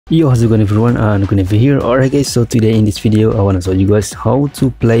Yo, how's it going everyone? Khunaifi here. Alright guys, so today in this video I wanna show you guys how to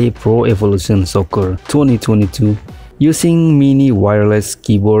play Pro Evolution Soccer 2022 using mini wireless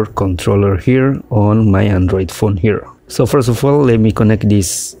keyboard controller here on my Android phone here. So first of all, let me connect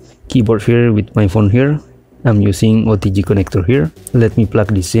this keyboard here with my phone here. I'm using OTG connector here. Let me plug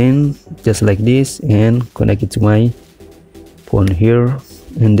this in just like this and connect it to my phone here,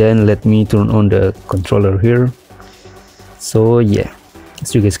 and then let me turn on the controller here. So yeah,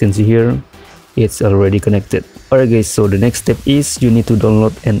 as you guys can see here, it's already connected. Alright guys, so the next step is you need to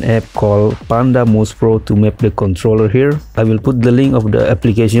download an app called Panda Mouse Pro to map the controller here. I will put the link of the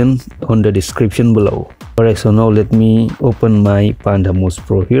application on the description below. Alright, so now let me open my Panda Mouse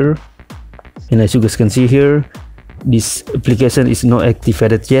Pro here. And as you guys can see here, this application is not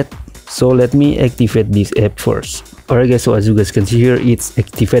activated yet. So let me activate this app first. Alright guys, so as you guys can see here, it's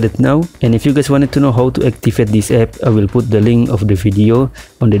activated now. And if you guys wanted to know how to activate this app, I will put the link of the video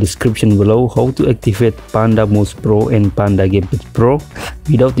on the description below, how to activate Panda Mouse Pro and Panda Gamepad Pro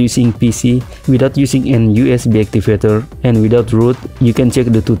without using PC, without using an USB activator, and without root. You can check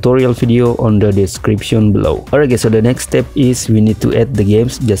the tutorial video on the description below. Alright guys, so the next step is we need to add the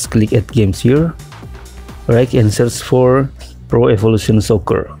games. Just click add games here. Alright, and search for Pro Evolution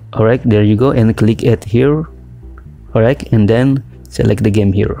Soccer. Alright, there you go, and click add here. Alright, and then select the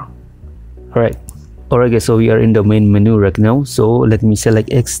game here. Alright guys, so we are in the main menu right now. So let me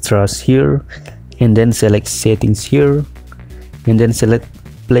select extras here, and then select settings here, and then select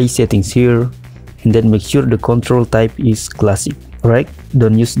play settings here, and then make sure the control type is classic. Alright,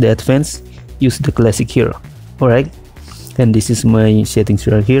 don't use the advanced, use the classic here. Alright, and this is my settings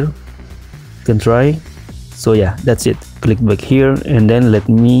right here. You can try. So yeah, that's it. Click back here, and then let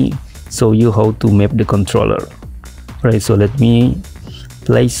me show you how to map the controller. Right, so let me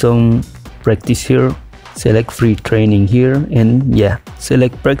play some practice here. Select free training here, and yeah,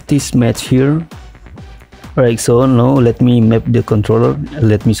 select practice match here. Alright, so now let me map the controller.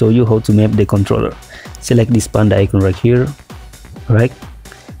 Let me show you how to map the controller. Select this panda icon right here. Alright,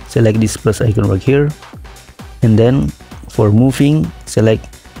 select this plus icon right here, and then for moving,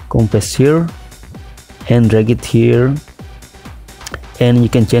 select compass here and drag it here, and you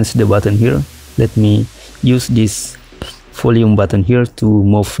can change the button here. Let me use this volume button here to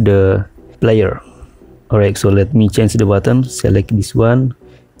move the player. Alright, so let me change the button. Select this one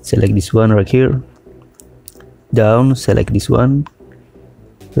right here, down, select this one,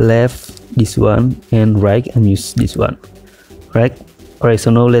 left this one, and right, and use this one. Alright,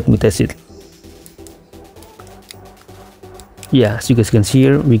 so now let me test it. Yeah, as you guys can see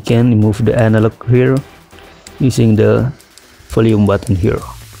here, we can move the analog here using the volume button here.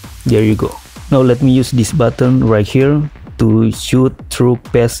 There you go. Now let me use this button right here to shoot through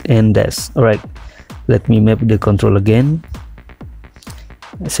PES and dash. Alright, let me map the control again.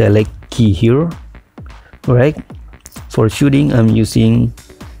 Select key here. Alright, for shooting I'm using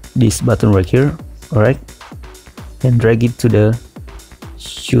this button right here. Alright, and drag it to the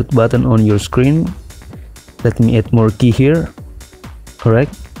shoot button on your screen. Let me add more key here. Alright,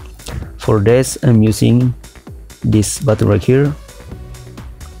 for dash I'm using this button right here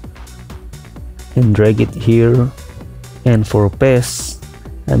and drag it here. And for PES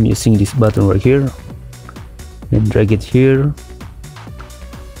I'm using this button right here and drag it here,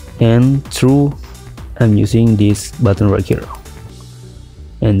 and through I'm using this button right here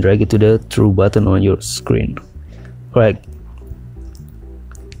and drag it to the through button on your screen. Alright,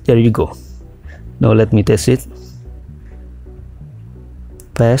 there you go. Now let me test it.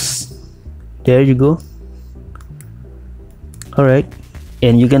 PES, there you go. Alright,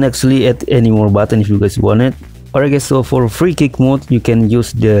 and you can actually add any more button if you guys want it. Alright guys, so for free kick mode you can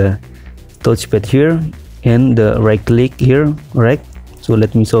use the touchpad here and the right click here. Alright, so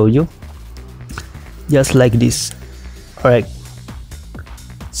let me show you, just like this. Alright,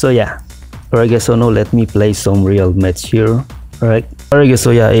 so yeah. Alright guys, so now let me play some real match here. Alright guys,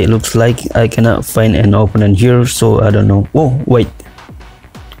 so yeah, it looks like I cannot find an opponent here, so I don't know. Oh wait,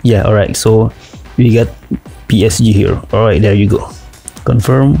 yeah, alright, so we got PSG here. Alright, there you go,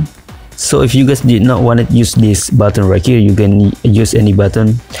 confirm. So if you guys did not want to use this button right here, you can use any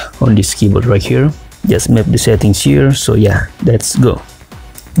button on this keyboard right here. Just map the settings here. So yeah, let's go.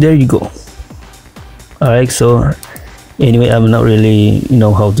 There you go. Alright, so anyway, I'm not really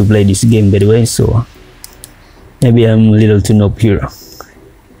know how to play this game by the way, so maybe I'm a little too noob here.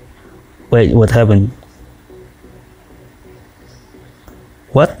 Wait, what happened?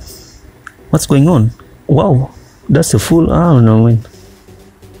 What's going on? Wow, that's a full, I don't know, man.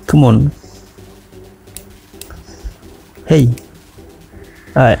 Come on. Hey.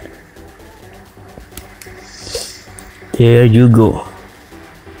 Alright. There you go.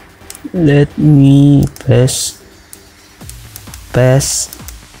 Let me pass.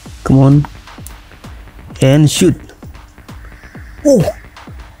 Come on. And shoot.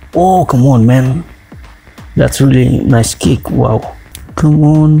 Oh, come on, man. That's really nice kick. Wow. Come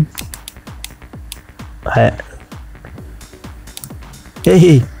on. Hey.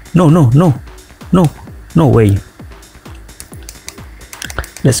 No way.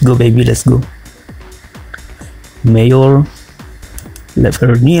 Let's go, baby. Let's go. Mayor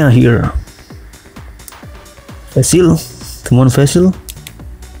Lavernia here. Fasil. Come on, Fasil.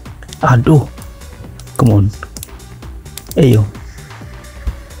 Aduh. Come on. Ayo.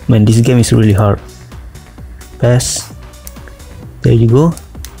 Man, this game is really hard. Pass. There you go.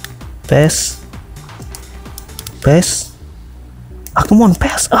 Pass. Come on,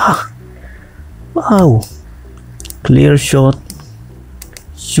 pass. Wow. Clear shot.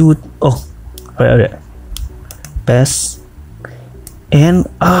 Shoot. Oh, right. Pass. And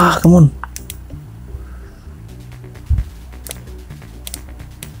come on.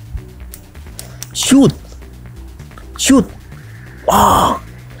 Shoot.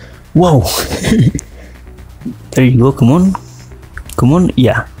 Wow. There you go. Come on.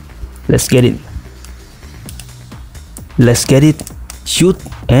 Yeah, let's get it. Shoot.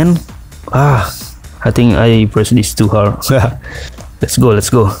 And I think I pressed this too hard. Let's go.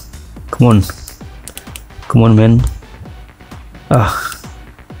 Come on, man.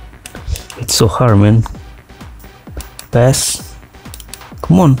 It's so hard, man. Pass.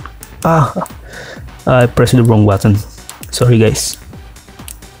 Come on. I pressed the wrong button. Sorry, guys.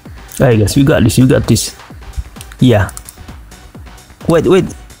 Alright, guys, you got this. Yeah. Wait.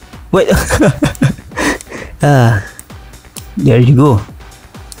 There you go.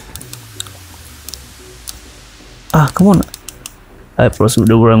 Come on. I pressed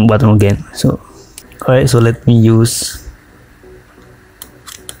the wrong button again. So, alright, so let me use.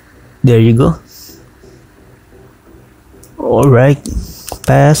 There you go. Alright.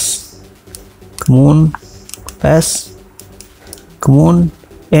 Pass. Come on. Pass. Come on.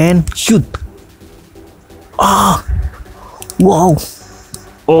 And shoot. Wow.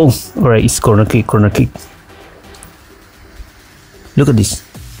 Oh, alright, it's corner kick. Look at this.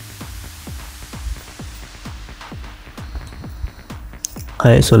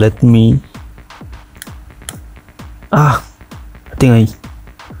 Alright, so let me. I think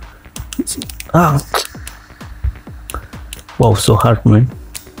wow, so hard, man.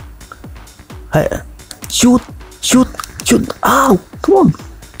 Shoot. Ow, come on.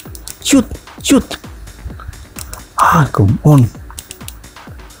 Shoot. Come on.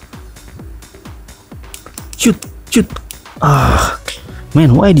 Shoot.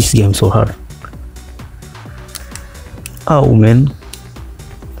 Man, why this game so hard? Oh, man.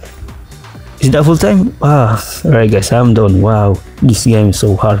 Is that full time? Alright, guys, I'm done. Wow, this game is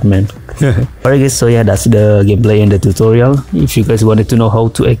so hard, man. Alright, guys, so yeah, that's the gameplay and the tutorial. If you guys wanted to know how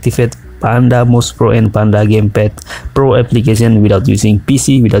to activate Panda Mouse Pro and Panda Gamepad Pro application without using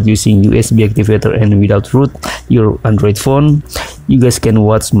PC, without using USB activator, and without root your Android phone, you guys can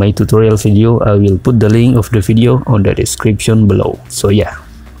watch my tutorial video. I will put the link of the video on the description below. So yeah,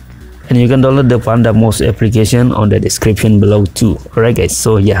 and you can download the Panda Mouse application on the description below too. Alright, guys,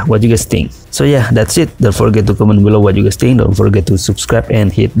 so yeah, what you guys think? So yeah, that's it. Don't forget to comment below what you guys think. Don't forget to subscribe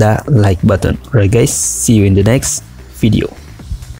and hit that like button. Alright, guys, see you in the next video.